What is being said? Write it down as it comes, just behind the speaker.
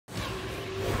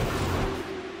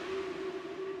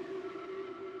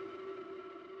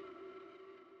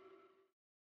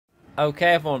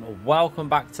Okay everyone, welcome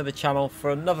back to the channel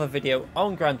for another video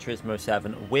on Gran Turismo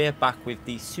 7. We're back with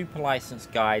the Super License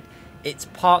Guide. It's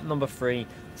part number 3,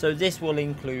 so this will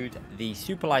include the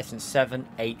Super License 7,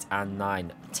 8 and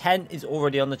 9. 10 is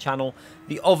already on the channel,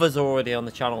 the others are already on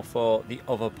the channel for the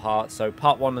other parts. So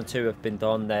part 1 and 2 have been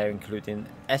done there, including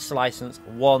S License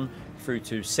 1 through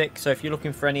to 6. So if you're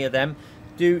looking for any of them,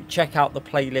 do check out the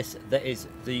playlist that is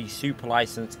the Super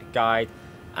License Guide.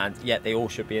 And yeah, they all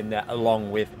should be in there along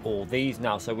with all these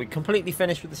now. So we're completely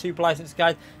finished with the Super License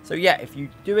Guide. So yeah, if you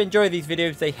do enjoy these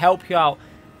videos, they help you out.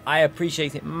 I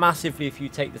appreciate it massively if you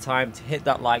take the time to hit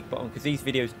that like button, because these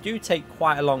videos do take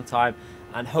quite a long time,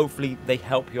 and hopefully they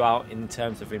help you out in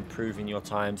terms of improving your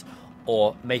times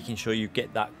or making sure you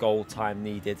get that gold time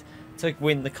needed to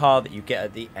win the car that you get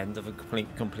at the end of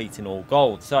completing all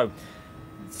gold. So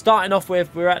starting off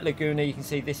with, we're at Laguna. You can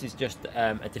see this is just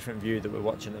a different view that we're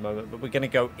watching at the moment, but we're going to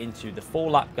go into the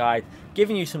 4-lap guide,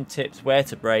 giving you some tips where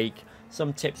to brake,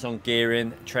 some tips on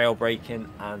gearing, trail braking,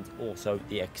 and also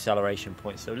the acceleration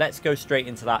points. So let's go straight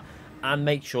into that and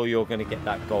make sure you're going to get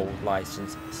that gold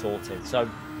license sorted. So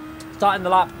starting the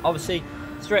lap, obviously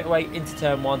straight away into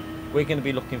turn 1, we're going to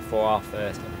be looking for our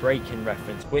first braking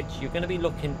reference, which you're going to be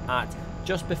looking at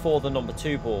just before the number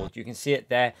 2 board. You can see it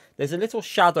there. There's a little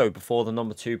shadow before the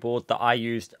number 2 board that I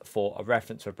used for a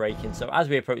reference for braking. So as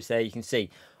we approach there, you can see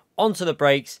onto the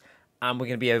brakes, and we're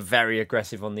going to be very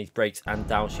aggressive on these brakes and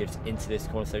downshifts into this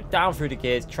corner. So down through the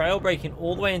gears, trail braking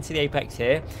all the way into the apex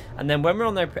here, and then when we're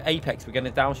on the apex, we're going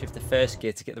to downshift the first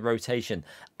gear to get the rotation,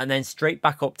 and then straight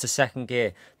back up to second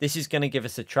gear. This is going to give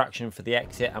us a traction for the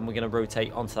exit, and we're going to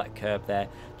rotate onto that curb there,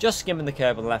 just skimming the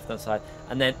curb on the left hand side,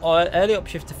 and then early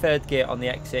upshift to third gear on the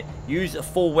exit, use a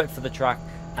full width for the track.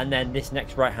 And then this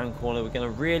next right hand corner, we're going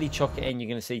to really chuck it in. You're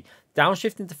going to see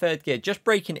downshift into third gear, just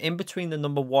braking in between the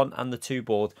number 1 and the 2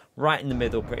 board, right in the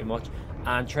middle pretty much,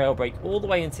 and trail brake all the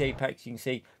way into the apex. You can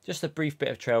see just a brief bit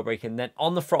of trail brake, and then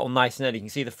on the throttle nice and early. You can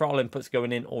see the throttle inputs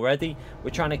going in already.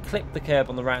 We're trying to clip the curb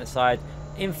on the right hand side,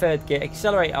 in third gear,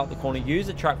 accelerate out the corner, use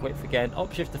the track width again,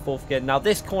 upshift to fourth gear. Now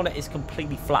this corner is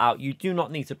completely flat out. You do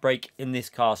not need to brake in this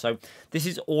car, so this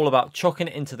is all about chucking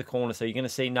it into the corner. So you're going to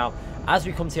see now, as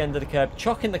we come to the end of the curb,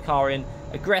 chucking the car in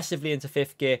aggressively into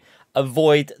 5th gear.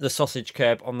 Avoid the sausage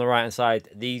curb on the right hand side.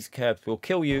 These curbs will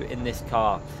kill you in this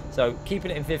car. So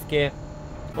keeping it in 5th gear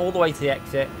all the way to the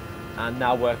exit, and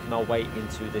now working our way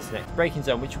into this next braking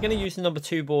zone, which we're going to use the number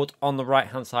 2 board on the right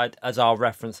hand side as our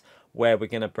reference where we're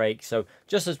going to brake. So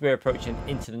just as we're approaching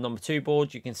into the number 2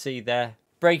 board, you can see there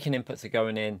braking inputs are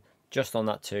going in just on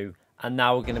that 2, and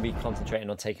now we're going to be concentrating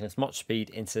on taking as much speed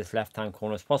into this left hand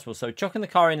corner as possible. So chucking the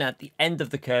car in at the end of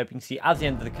the curb, you can see as the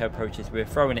end of the curb approaches, we're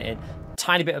throwing it in,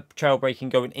 tiny bit of trail braking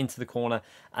going into the corner,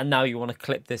 and now you want to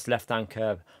clip this left hand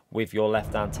curb with your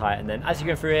left hand tyre. And then as you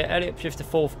go through here, early upshift to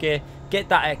 4th gear, get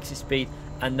that exit speed,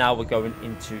 and now we're going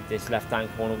into this left hand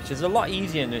corner, which is a lot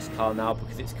easier in this car now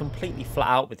because it's completely flat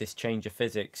out with this change of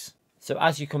physics. So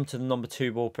as you come to the number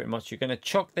 2 board, pretty much you're going to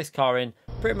chuck this car in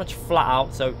pretty much flat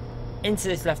out. So into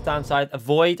this left hand side,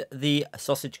 avoid the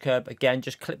sausage curb again,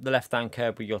 just clip the left hand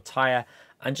curb with your tyre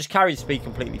and just carry the speed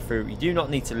completely through. You do not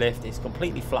need to lift, it's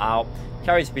completely flat out.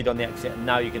 Carry the speed on the exit, and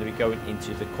now you're going to be going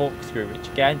into the corkscrew, which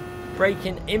again,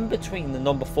 braking in between the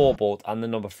number 4 board and the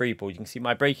number 3 board. You can see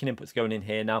my braking inputs going in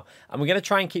here now, and we're going to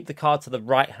try and keep the car to the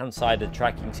right hand side of the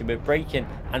track. You can see we're braking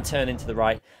and turning to the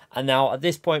right, and now at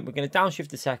this point we're going to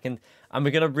downshift a second, and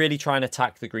we're going to really try and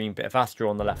attack the green bit of Astro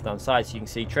on the left hand side. So you can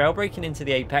see trail braking into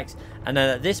the apex, and then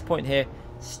at this point here,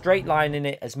 straight lining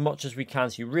it as much as we can.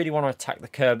 So you really want to attack the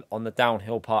curb on the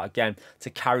downhill part again to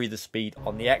carry the speed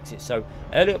on the exit. So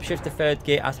early upshift to 3rd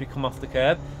gear as we come off the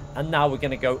curb, and now we're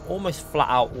going to go almost flat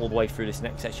out all the way through this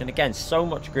next section. Again, so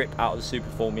much grip out of the Super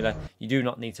Formula, you do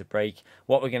not need to brake.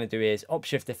 What we're going to do is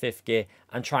upshift to 5th gear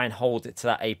and try and hold it to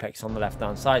that apex on the left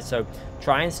hand side. So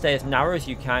try and stay as narrow as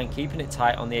you can, keeping it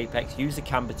tight on the apex, use the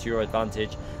camber to your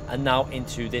advantage, and now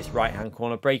into this right hand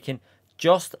corner, braking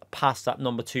just past that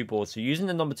number 2 board. So using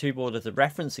the number 2 board as a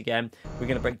reference again, we're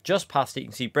going to brake just past it. You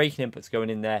can see braking inputs going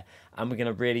in there, and we're going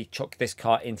to really chuck this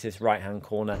car into this right hand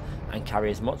corner and carry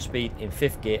as much speed in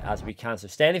 5th gear as we can. So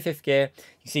staying in 5th gear,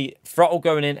 you see throttle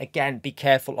going in. Again, be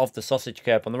careful of the sausage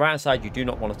curb on the right hand side. You do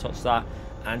not want to touch that,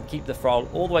 and keep the throttle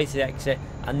all the way to the exit.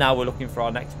 And now we're looking for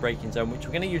our next braking zone, which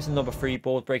we're going to use the number 3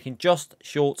 board, braking just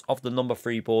short of the number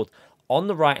 3 board on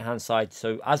the right hand side.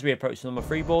 So as we approach the number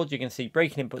 3 board, you can see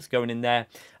braking inputs going in there,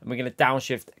 and we're going to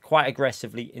downshift quite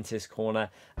aggressively into this corner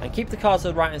and keep the car to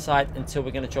the right hand side until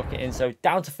we're going to chuck it in. So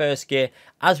down to 1st gear.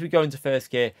 As we go into 1st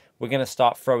gear, we're going to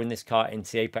start throwing this car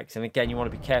into the apex. And again, you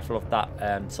want to be careful of that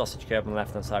sausage curb on the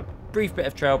left hand side. Brief bit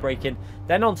of trail braking,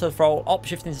 then onto the throttle, up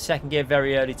shift into second gear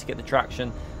very early to get the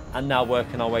traction, and now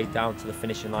working our way down to the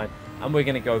finishing line. And we're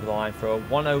going to go over the line for a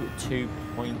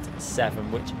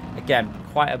 102.7, which again,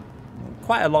 quite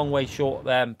a long way short,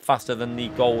 faster than the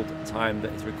gold time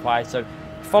that is required. So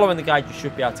following the guide, you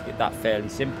should be able to get that fairly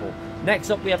simple. Next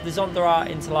up, we have the Zonderer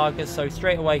interlagers. So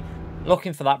straight away,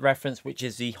 looking for that reference, which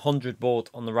is the 100 board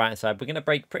on the right hand side. We're going to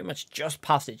brake pretty much just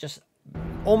past it, just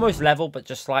almost level, but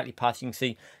just slightly past. You can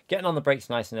see getting on the brakes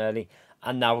nice and early.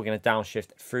 And now we're going to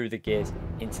downshift through the gears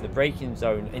into the braking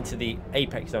zone, into the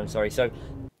apex zone, sorry. So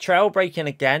trail braking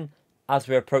again, as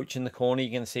we're approaching the corner,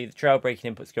 you're going to see the trail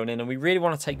braking inputs going in, and we really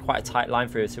want to take quite a tight line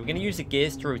through it. So we're going to use the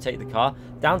gears to rotate the car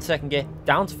down to second gear,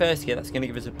 down to first gear. That's going to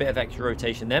give us a bit of extra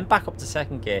rotation, then back up to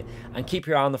second gear, and keep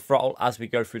your eye on the throttle as we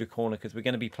go through the corner, because we're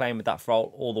going to be playing with that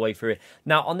throttle all the way through it.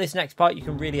 Now on this next part, you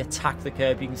can really attack the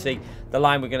curb. You can see the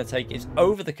line we're going to take is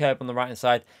over the curb on the right hand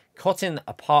side, cutting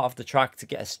a part of the track to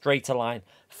get a straighter line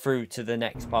through to the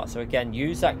next part. So again,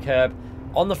 use that curb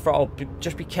on the throttle.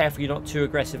 Just be careful you're not too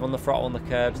aggressive on the throttle on the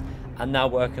curbs. And now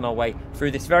working our way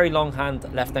through this very long hand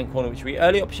left hand corner, which we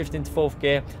early upshift into fourth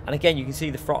gear. And again, you can see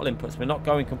the throttle inputs. We're not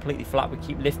going completely flat. We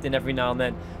keep lifting every now and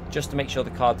then just to make sure the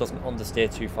car doesn't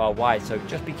understeer too far wide. So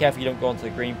just be careful you don't go onto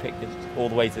the green pick all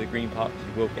the way to the green part, because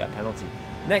you will get a penalty.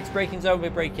 Next braking zone,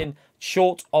 we're braking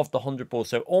short of the 100 ball.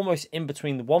 So almost in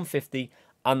between the 150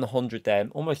 and the 100 there,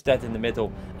 almost dead in the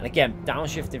middle. And again,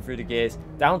 downshifting through the gears,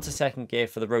 down to second gear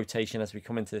for the rotation as we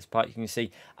come into this part. You can see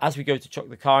as we go to chuck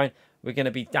the car in, we're going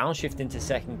to be downshifting to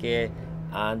second gear,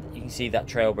 and you can see that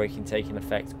trail braking taking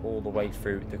effect all the way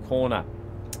through the corner.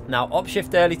 Now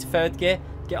upshift early to third gear,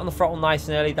 get on the throttle nice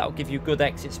and early. That will give you good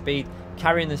exit speed,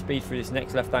 carrying the speed through this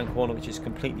next left hand corner, which is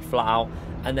completely flat out,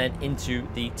 and then into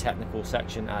the technical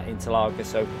section at Interlager.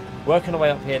 So working our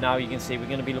way up here now, you can see we're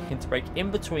going to be looking to brake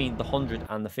in between the 100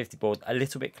 and the 50 board, a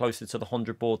little bit closer to the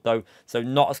 100 board though, so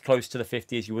not as close to the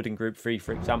 50 as you would in group 3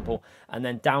 for example, and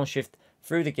then downshift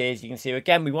through the gears. You can see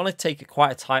again, we want to take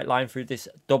quite a tight line through this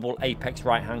double apex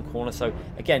right hand corner. So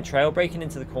again, trail braking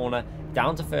into the corner,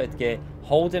 down to third gear,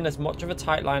 holding as much of a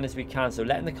tight line as we can, so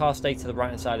letting the car stay to the right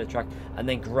hand side of the track, and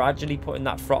then gradually putting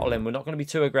that throttle in. We're not going to be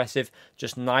too aggressive,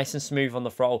 just nice and smooth on the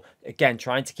throttle. Again,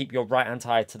 trying to keep your right hand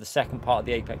tire to the second part of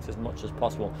the apex as much as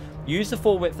possible. Use the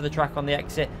full width for the track on the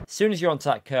exit. As soon as you're onto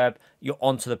that curb, you're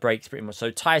onto the brakes pretty much.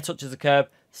 So tire touches the curb,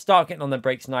 start getting on the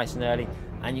brakes nice and early,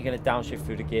 and you're going to downshift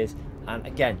through the gears. And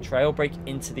again, trail brake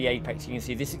into the apex. You can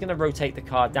see this is going to rotate the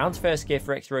car down to first gear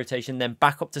for extra rotation, then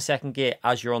back up to second gear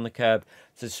as you're on the curb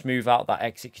to smooth out that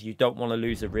exit, because you don't want to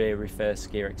lose a rear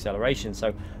first gear acceleration.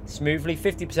 So smoothly,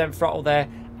 50% throttle there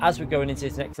as we're going into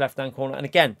this next left hand corner. And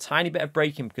again, tiny bit of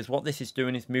braking, because what this is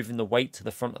doing is moving the weight to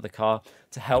the front of the car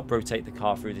to help rotate the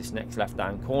car through this next left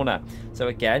hand corner. So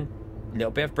again, a little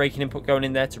bit of braking input going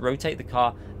in there to rotate the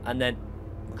car, and then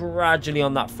gradually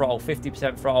on that throttle,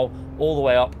 50% throttle all the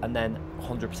way up, and then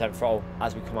 100% throttle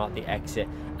as we come out the exit.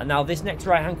 And now this next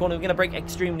right hand corner, we're going to brake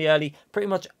extremely early, pretty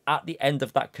much at the end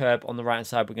of that curb on the right hand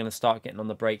side. We're going to start getting on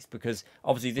the brakes, because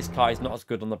obviously this car is not as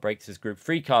good on the brakes as group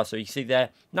 3 cars. So you see there,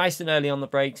 nice and early on the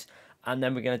brakes, and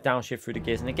then we're going to downshift through the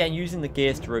gears, and again using the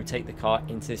gears to rotate the car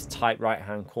into this tight right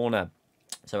hand corner.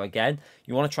 So again,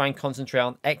 you want to try and concentrate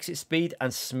on exit speed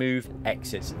and smooth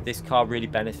exits. This car really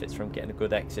benefits from getting a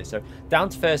good exit. So down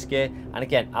to first gear, and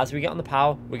again, as we get on the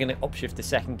power, we're going to upshift to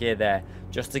second gear there,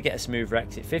 just to get a smoother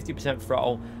exit. 50%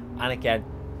 throttle, and again,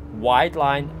 wide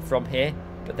line from here,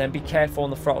 but then be careful on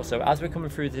the throttle. So as we're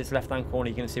coming through this left-hand corner,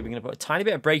 you're going to see we're going to put a tiny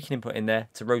bit of braking input in there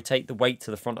to rotate the weight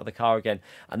to the front of the car again,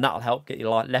 and that'll help get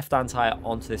your left-hand tyre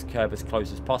onto this curb as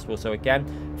close as possible. So again,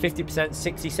 50%,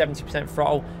 60, 70%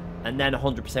 throttle, and then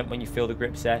 100% when you feel the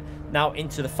grips there. Now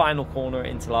into the final corner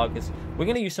at Interlagers, we're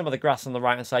going to use some of the grass on the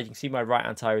right hand side. You can see my right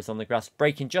hand tyre is on the grass,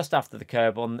 braking just after the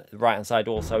curb on the right hand side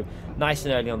also, nice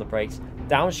and early on the brakes,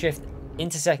 downshift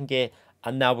into second gear,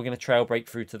 and now we're going to trail brake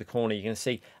through to the corner. You're going to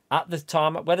see at the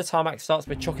tarmac, where the tarmac starts,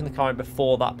 we're chucking the car in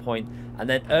before that point, and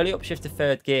then early upshift to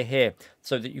third gear here,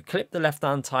 so that you clip the left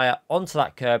hand tyre onto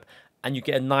that curb, and you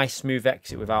get a nice smooth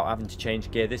exit without having to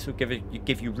change gear. This will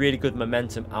give you really good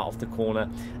momentum out of the corner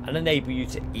and enable you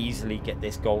to easily get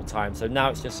this goal time. So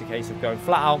now it's just a case of going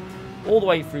flat out all the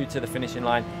way through to the finishing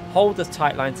line. Hold the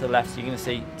tight line to the left, so you're going to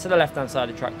see to the left hand side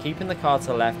of the track, keeping the car to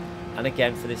the left. And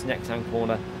again, for this next hand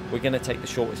corner, we're going to take the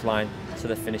shortest line to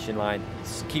the finishing line,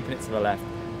 keeping it to the left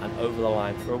and over the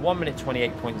line for a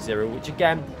 1:28.0, which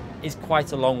again is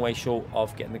quite a long way short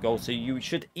of getting the goal. So you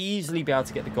should easily be able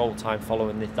to get the goal time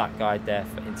following that guide there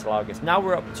for Interlagers. Now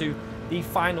we're up to the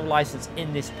final license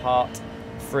in this part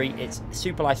 3. It's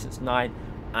Super License 9.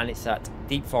 and it's at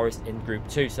Deep Forest in Group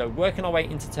 2. So working our way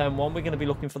into turn 1, we're going to be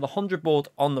looking for the 100 board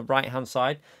on the right hand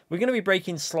side. We're going to be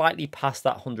braking slightly past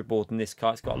that 100 board in this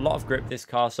car. It's got a lot of grip, this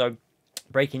car, so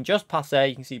braking just past there.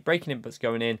 You can see braking inputs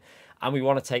going in, and we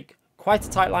want to take quite a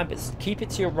tight line, but keep it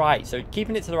to your right. So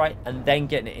keeping it to the right and then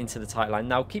getting it into the tight line.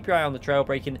 Now keep your eye on the trail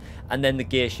braking and then the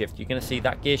gear shift. You're going to see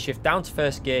that gear shift down to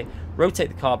first gear, rotate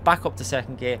the car back up to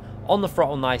second gear, on the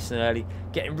throttle nice and early,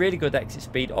 getting really good exit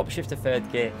speed, upshift to third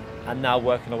gear, and now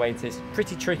working our way into this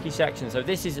pretty tricky section. So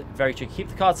this is very tricky. Keep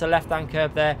the car to the left hand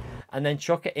curb there and then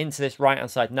chuck it into this right hand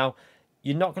side. Now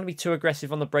you're not going to be too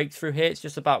aggressive on the breakthrough here. It's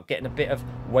just about getting a bit of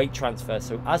weight transfer.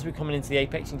 So as we're coming into the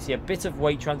apex, you can see a bit of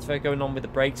weight transfer going on with the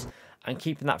brakes and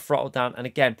keeping that throttle down. And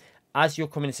again, as you're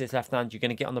coming into this left hand, you're going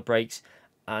to get on the brakes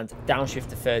and downshift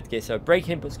to third gear. So brake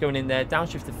inputs going in there,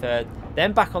 downshift to third,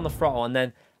 then back on the throttle. And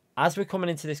then as we're coming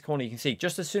into this corner, you can see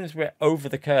just as soon as we're over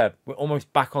the curb, we're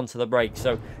almost back onto the brakes.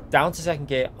 So down to second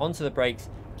gear, onto the brakes.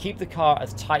 Keep the car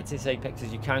as tight to this apex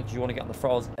as you can, because you want to get on the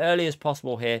throttle as early as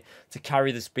possible here to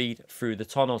carry the speed through the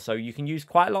tunnel. So you can use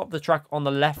quite a lot of the track on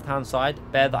the left hand side.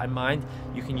 Bear that in mind.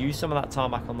 You can use some of that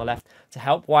tarmac on the left to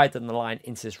help widen the line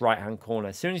into this right hand corner.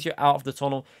 As soon as you're out of the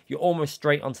tunnel, you're almost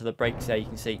straight onto the brakes there. You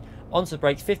can see onto the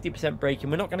brakes, 50%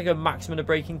 braking. We're not going to go maximum of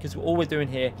braking because all we're doing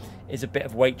here is a bit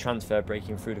of weight transfer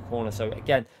braking through the corner. So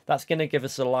again, that's going to give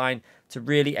us a line to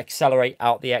really accelerate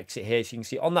out the exit here. So you can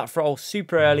see on that throttle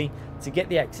super early to get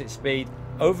the exit speed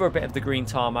over a bit of the green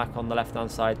tarmac on the left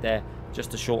hand side there,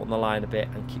 just to shorten the line a bit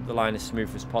and keep the line as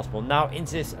smooth as possible. Now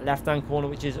into this left hand corner,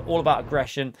 which is all about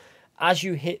aggression. As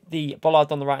you hit the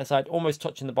bollard on the right hand side, almost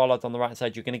touching the bollard on the right hand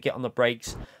side, you're going to get on the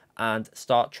brakes and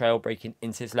start trail braking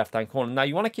into this left hand corner. Now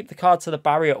you want to keep the car to the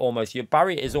barrier almost. Your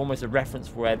barrier is almost a reference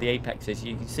for where the apex is.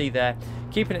 You can see there,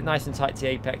 keeping it nice and tight to the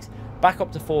apex, back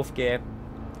up to fourth gear,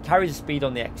 carry the speed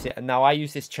on the exit. And now I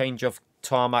use this change of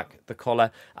tarmac, the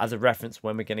color, as a reference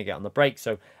when we're going to get on the brake.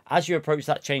 So as you approach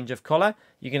that change of color,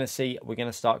 you're going to see we're going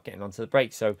to start getting onto the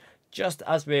brake. So just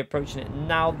as we're approaching it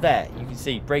now there, you can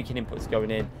see braking inputs going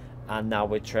in, and now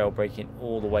we're trail braking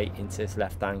all the way into this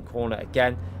left hand corner.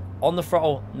 Again, on the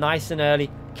throttle nice and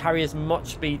early, carry as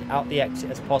much speed out the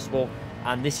exit as possible,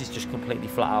 and this is just completely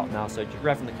flat out now. So just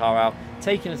revving the car out,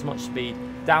 taking as much speed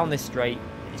down this straight.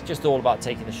 It's just all about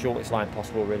taking the shortest line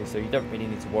possible really, so you don't really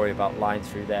need to worry about lines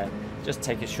through there. Just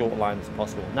take as short a line as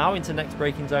possible. Now into next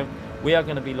braking zone, we are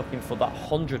going to be looking for that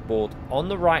 100 board on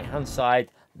the right hand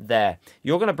side there.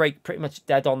 You're going to brake pretty much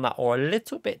dead on that, or a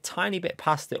little bit, tiny bit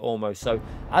past it almost. So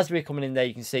as we're coming in there,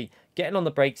 you can see getting on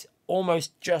the brakes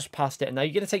almost just past it. And now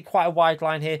you're going to take quite a wide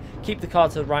line here, keep the car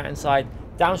to the right hand side,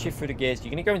 downshift through the gears.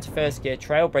 You're going to go into first gear,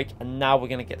 trail brake, and now we're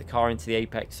going to get the car into the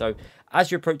apex. So as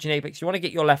you're approaching apex, you want to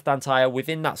get your left hand tyre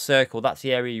within that circle. That's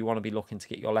the area you want to be looking to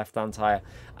get your left hand tyre,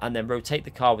 and then rotate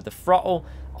the car with the throttle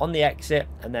on the exit,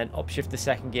 and then upshift the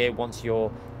second gear once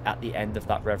you're at the end of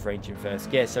that rev range in first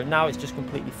gear. So now it's just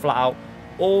completely flat out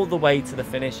all the way to the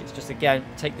finish. It's just, again,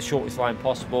 take the shortest line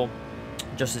possible,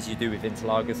 just as you do with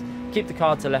interlagers. Keep the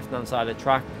car to the left hand side of the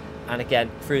track, and again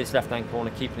through this left hand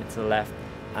corner, keeping it to the left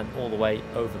and all the way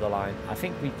over the line. I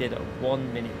think we did a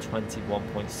 1 minute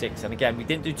 21.6, and again we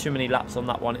didn't do too many laps on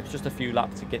that one. It was just a few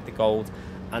laps to get the gold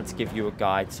and to give you a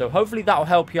guide. So hopefully that'll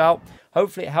help you out.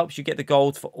 Hopefully it helps you get the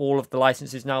gold for all of the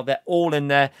licenses. Now they're all in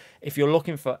there. If you're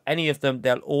looking for any of them,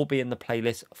 they'll all be in the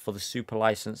playlist for the super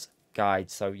license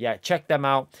guide. So yeah, check them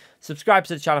out. Subscribe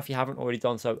to the channel if you haven't already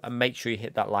done so, and make sure you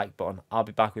hit that like button. I'll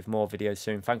be back with more videos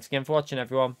soon. Thanks again for watching,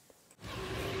 everyone.